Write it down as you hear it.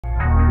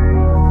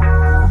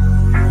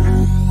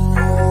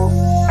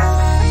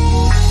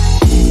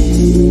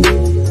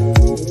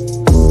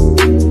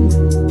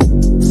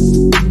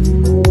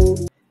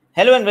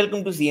Hello and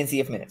welcome to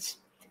CNCF Minutes.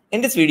 In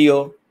this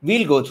video,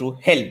 we'll go through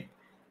Helm.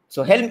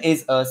 So Helm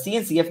is a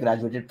CNCF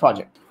graduated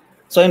project.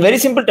 So in very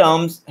simple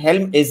terms,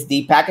 Helm is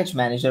the package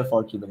manager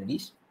for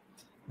Kubernetes.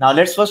 Now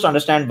let's first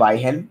understand why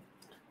Helm.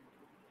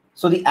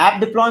 So the app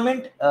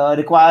deployment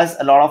requires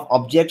a lot of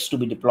objects to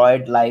be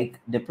deployed, like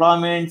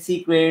deployment,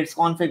 secrets,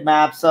 config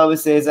maps,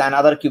 services, and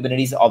other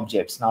Kubernetes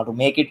objects. Now to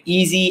make it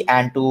easy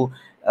and to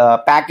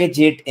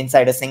package it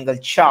inside a single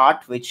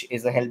chart, which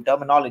is a Helm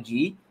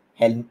terminology,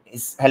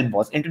 Helm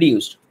was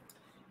introduced.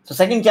 So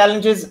second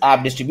challenge is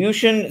app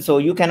distribution. So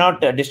you cannot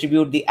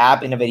distribute the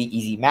app in a very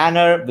easy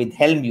manner. With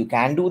Helm, you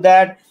can do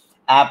that.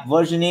 App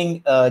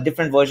versioning,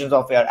 different versions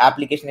of your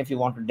application. If you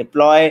want to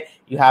deploy,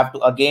 you have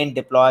to again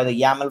deploy the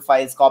YAML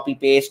files, copy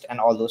paste, and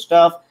all those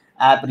stuff.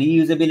 App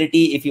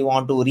reusability. If you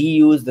want to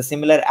reuse the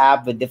similar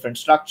app with different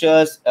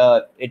structures,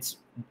 it's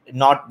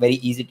not very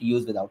easy to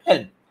use without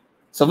Helm.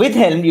 So with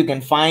Helm, you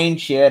can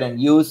find, share,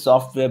 and use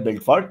software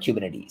built for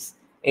Kubernetes.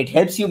 It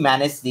helps you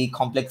manage the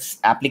complex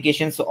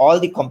applications. So all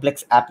the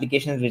complex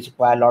applications which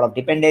require a lot of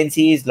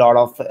dependencies, a lot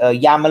of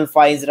YAML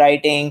files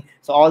writing.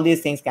 So all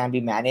these things can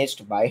be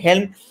managed by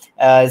Helm.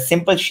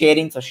 Simple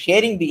sharing. So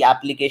sharing the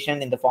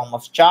application in the form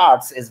of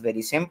charts is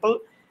very simple.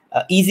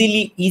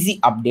 Easy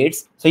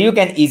updates. So you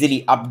can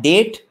easily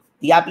update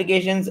the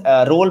applications.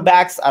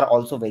 Rollbacks are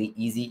also very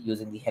easy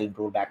using the Helm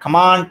rollback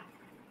command.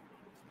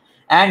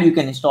 And you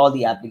can install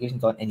the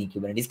applications on any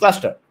Kubernetes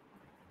cluster.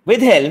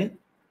 With Helm,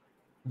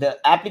 the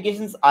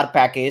applications are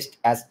packaged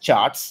as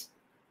charts,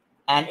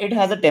 and it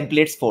has a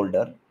templates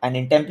folder. And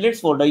in templates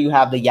folder, you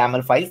have the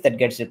YAML files that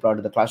gets deployed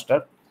to the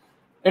cluster.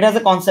 It has a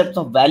concept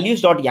of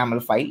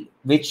values.yaml file,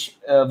 which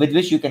with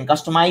which you can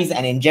customize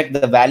and inject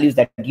the values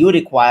that you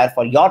require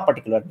for your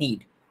particular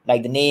need,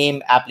 like the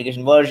name,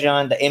 application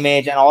version, the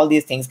image, and all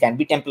these things can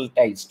be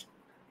templatized.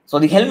 So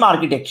the Helm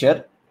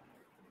architecture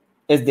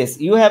is this.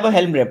 You have a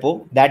Helm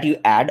repo that you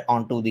add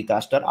onto the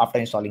cluster after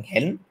installing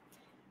Helm.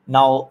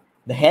 Now,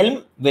 the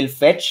Helm will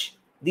fetch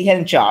the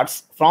Helm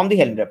charts from the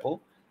Helm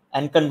repo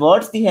and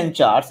converts the Helm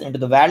charts into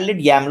the valid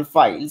YAML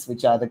files,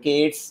 which are the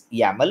K8s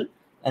YAML,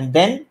 and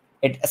then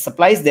it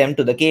supplies them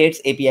to the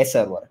K8s API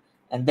server,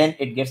 and then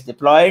it gets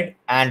deployed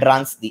and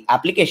runs the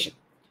application.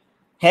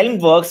 Helm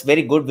works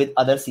very good with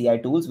other CI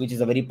tools, which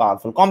is a very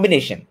powerful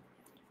combination.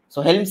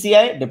 So Helm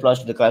CI deploys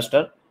to the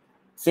cluster.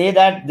 Say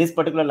that this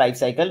particular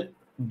lifecycle,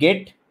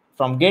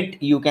 from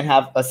Git, you can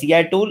have a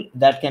CI tool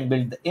that can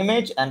build the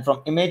image, and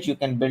from image, you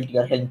can build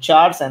your Helm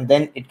charts, and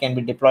then it can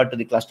be deployed to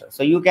the cluster.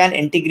 So you can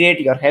integrate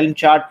your Helm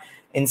chart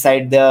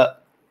inside the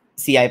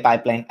CI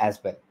pipeline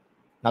as well.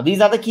 Now, these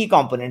are the key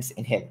components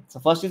in Helm. So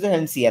first is the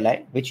Helm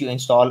CLI, which you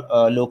install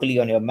locally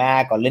on your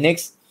Mac or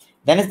Linux.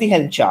 Then is the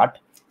Helm chart.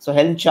 So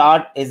Helm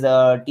chart is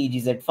a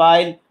TGZ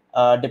file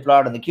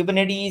deployed on the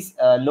Kubernetes,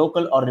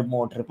 local or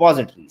remote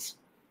repositories.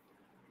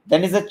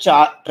 Then is a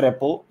chart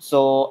repo.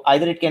 So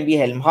either it can be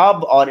Helm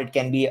Hub or it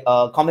can be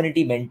a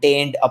community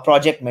maintained, a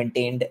project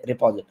maintained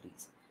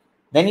repositories.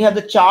 Then you have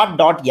the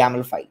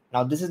chart.yaml file.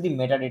 Now this is the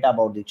metadata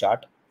about the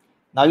chart.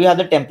 Now you have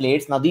the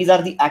templates. Now these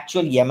are the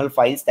actual YAML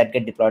files that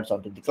get deployed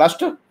onto the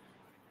cluster.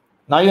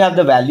 Now you have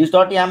the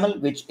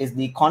values.yaml, which is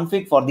the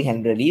config for the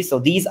Helm release. So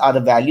these are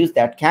the values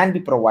that can be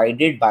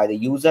provided by the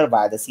user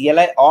via the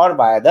CLI or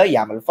via the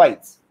YAML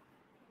files.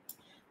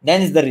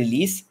 Then is the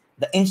release,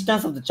 the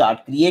instance of the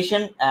chart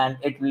creation, and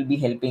it will be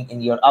helping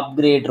in your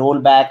upgrade,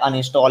 rollback,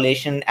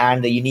 uninstallation,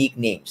 and the unique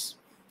names.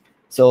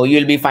 So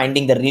you'll be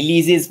finding the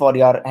releases for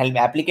your Helm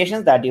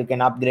applications that you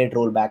can upgrade,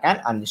 rollback, and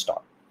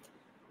uninstall.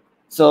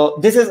 So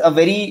this is a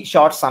very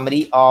short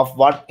summary of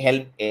what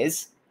Helm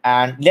is.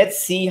 And let's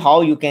see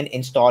how you can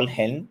install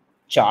Helm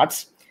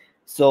charts.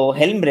 So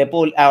Helm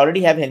repo, I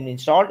already have Helm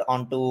installed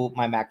onto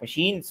my Mac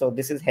machine. So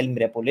this is Helm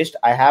repo list.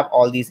 I have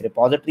all these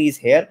repositories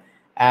here.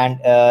 And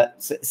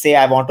say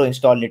I want to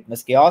install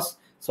Litmus Chaos.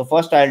 So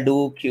first I'll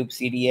do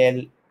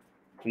kubectl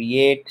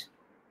create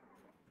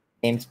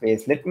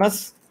namespace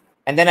Litmus.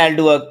 And then I'll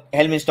do a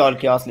Helm install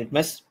Chaos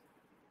Litmus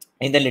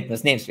in the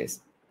Litmus namespace.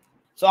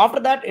 So after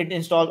that, it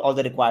installs all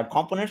the required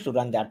components to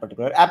run that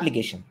particular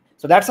application.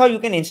 So that's how you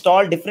can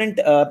install different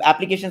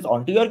applications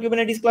onto your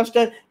Kubernetes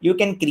cluster. You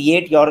can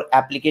create your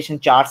application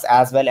charts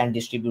as well and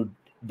distribute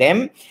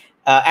them.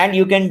 And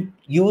you can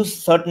use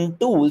certain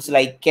tools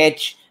like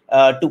Catch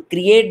to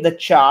create the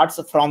charts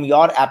from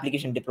your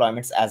application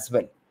deployments as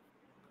well.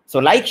 So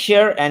like,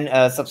 share,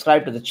 and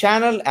subscribe to the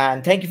channel.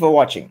 And thank you for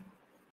watching.